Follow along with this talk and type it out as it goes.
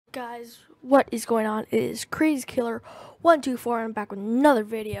Guys, what is going on? It is Crazy Killer 124 and I'm back with another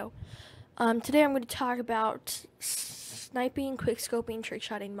video. Today I'm going to talk about sniping, quickscoping,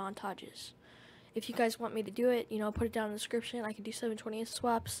 trickshotting montages. If you guys want me to do it, put it down in the description. I can do 720 instant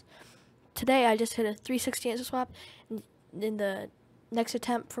swaps. Today I just hit a 360 instant swap, and in the next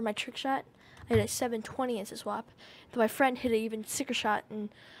attempt for my trick shot, I hit a 720 instant swap. My friend hit an even sicker shot, and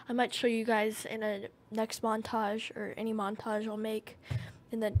I might show you guys in a next montage or any montage I'll make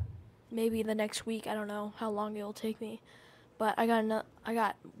in maybe the next week. I don't know how long it'll take me, but I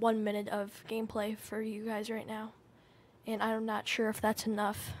got 1 minute of gameplay for you guys right now, and I'm not sure if that's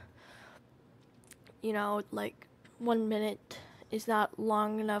enough. Like 1 minute is not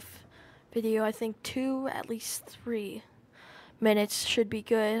long enough video. I think at least 3 minutes should be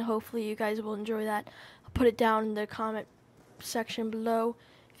good. Hopefully you guys will enjoy that. I'll put it down in the comment section below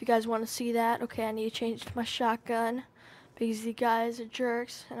if you guys want to see that. Okay, I need to change to my shotgun because you guys are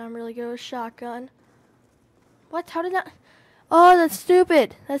jerks and I'm really good with shotgun. What? How did that? Oh, that's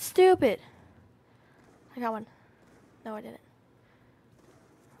stupid. That's stupid. I got one. No, I didn't.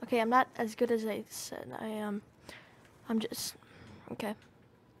 Okay, I'm not as good as I said I am. I'm just... Okay.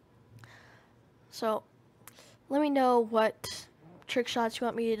 So, let me know what trick shots you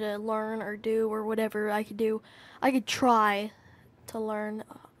want me to learn or do or whatever I could do. I could try to learn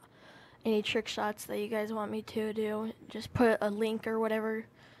any trick shots that you guys want me to do. Just put a link or whatever in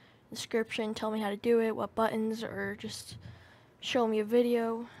the description. Tell me how to do it, what buttons, or just show me a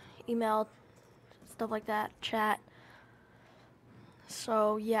video, email, stuff like that, chat.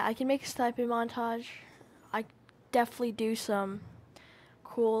 So yeah, I can make a sniping montage. I definitely do some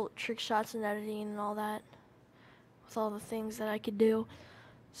cool trick shots and editing and all that with all the things that I could do.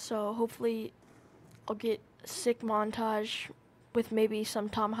 So hopefully I'll get a sick montage with maybe some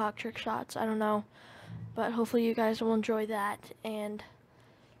tomahawk trick shots. I don't know, but hopefully you guys will enjoy that, and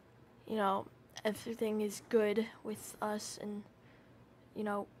everything is good with us and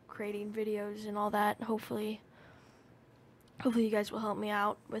creating videos and all that. Hopefully you guys will help me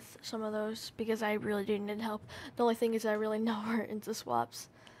out with some of those because I really do need help. The only thing is I really know are into swaps.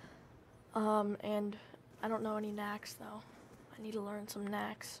 And I don't know any knacks though. I need to learn some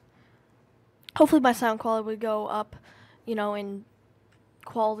knacks. Hopefully my sound quality would go up, in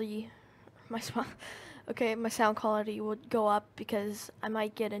quality. My sound quality would go up because I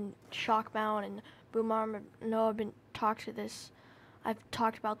might get a shock mount and boom arm. No, I've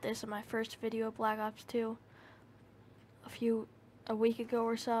talked about this in my first video of Black Ops 2. A week ago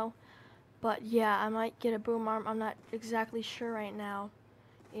or so, but yeah, I might get a boom arm. I'm not exactly sure right now.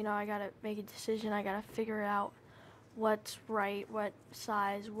 I gotta make a decision. I gotta figure out what's right, what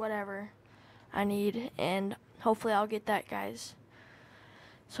size, whatever I need, and hopefully I'll get that, guys,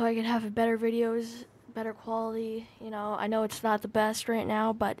 so I can have better videos, better quality. I know it's not the best right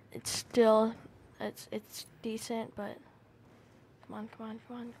now, but it's still it's decent. But come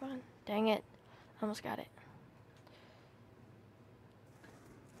on, dang it, almost got it.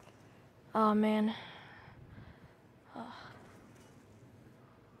 Oh man.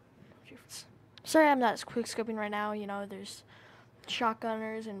 Sorry I'm not as quick scoping right now. There's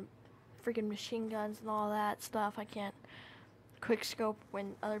shotgunners and freaking machine guns and all that stuff. I can't quick scope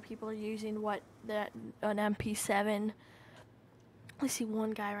when other people are using an MP7. I see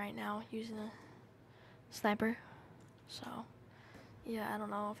one guy right now using a sniper. So yeah, I don't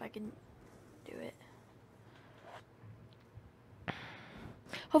know if I can do it.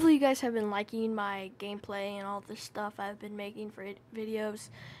 Hopefully you guys have been liking my gameplay and all this stuff I've been making for videos.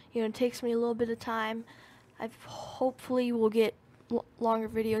 It takes me a little bit of time. Hopefully we'll get longer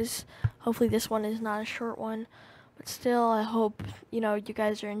videos. Hopefully this one is not a short one. But still, I hope, you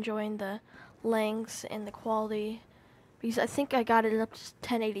guys are enjoying the lengths and the quality. Because I think I got it up to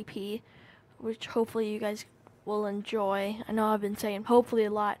 1080p, which hopefully you guys will enjoy. I know I've been saying hopefully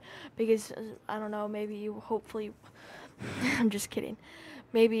a lot because, I don't know, maybe you hopefully... I'm just kidding.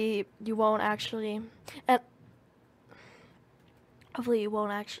 Maybe you won't actually, and hopefully you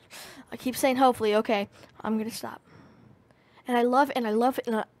won't actually, I keep saying hopefully, okay, I'm gonna stop. And I love, and I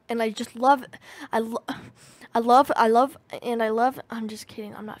just love, I'm just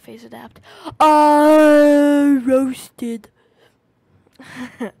kidding, I'm not phase adapt. Roasted.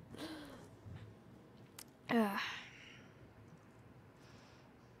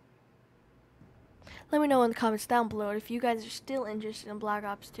 Let me know in the comments down below if you guys are still interested in Black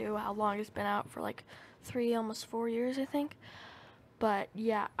Ops 2, how long it's been out for, like 3, almost 4 years, I think. But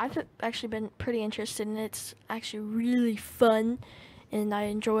yeah, I've actually been pretty interested in it. It's actually really fun, and I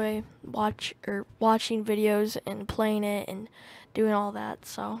enjoy watching videos and playing it and doing all that.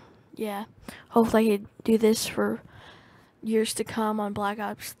 So yeah, hopefully I could do this for years to come on Black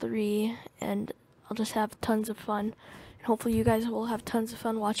Ops 3, and I'll just have tons of fun. And hopefully you guys will have tons of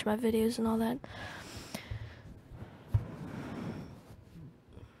fun watching my videos and all that.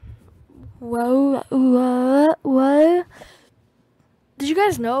 Whoa, what? Did you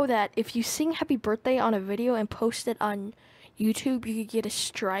guys know that if you sing happy birthday on a video and post it on YouTube, you could get a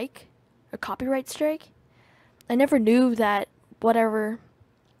strike, a copyright strike? I never knew that the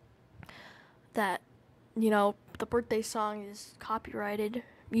birthday song is copyrighted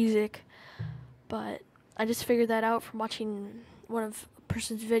music, but I just figured that out from watching one of a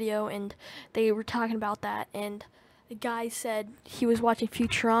person's video, and they were talking about that, and the guy said he was watching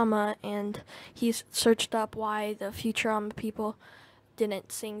Futurama, and he searched up why the Futurama people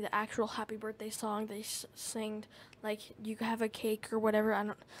didn't sing the actual happy birthday song. They sang like "You Have a Cake" or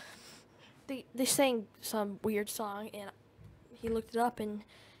whatever. They sang some weird song, and he looked it up, and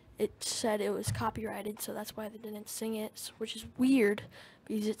it said it was copyrighted, so that's why they didn't sing it, which is weird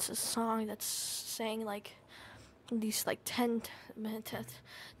because it's a song that's sang like these like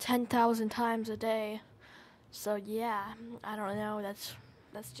 10,000 times a day. So yeah, I don't know, that's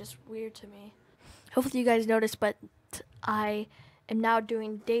just weird to me. Hopefully you guys noticed, but I am now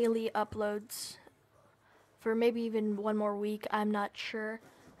doing daily uploads for maybe even one more week. I'm not sure,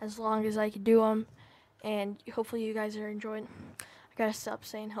 as long as I can do them, and hopefully you guys are enjoying. I gotta stop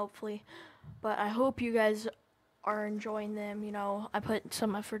saying hopefully, but I hope you guys are enjoying them. You know, I put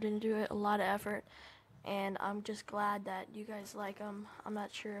some effort into it, a lot of effort, and I'm just glad that you guys like them. I'm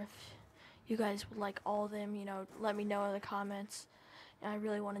not sure if you guys would like all of them. You know, let me know in the comments. And I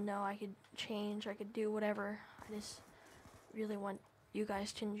really want to know. I could change, I could do whatever. I just really want you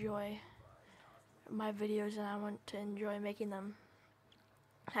guys to enjoy my videos, and I want to enjoy making them,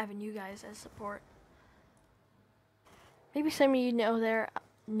 having you guys as support. Maybe some of you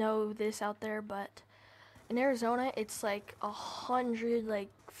know this out there, but in Arizona it's like 100, like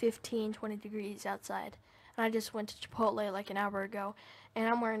 15, 20 degrees outside. And I just went to Chipotle like an hour ago, and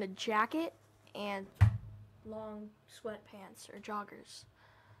I'm wearing a jacket and long sweatpants or joggers.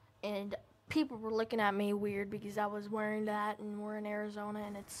 And people were looking at me weird because I was wearing that, and we're in Arizona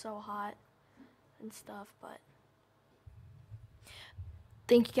and it's so hot and stuff. But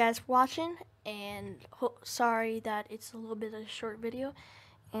thank you guys for watching, and sorry that it's a little bit of a short video,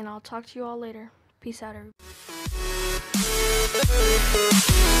 and I'll talk to you all later. Peace out, everybody.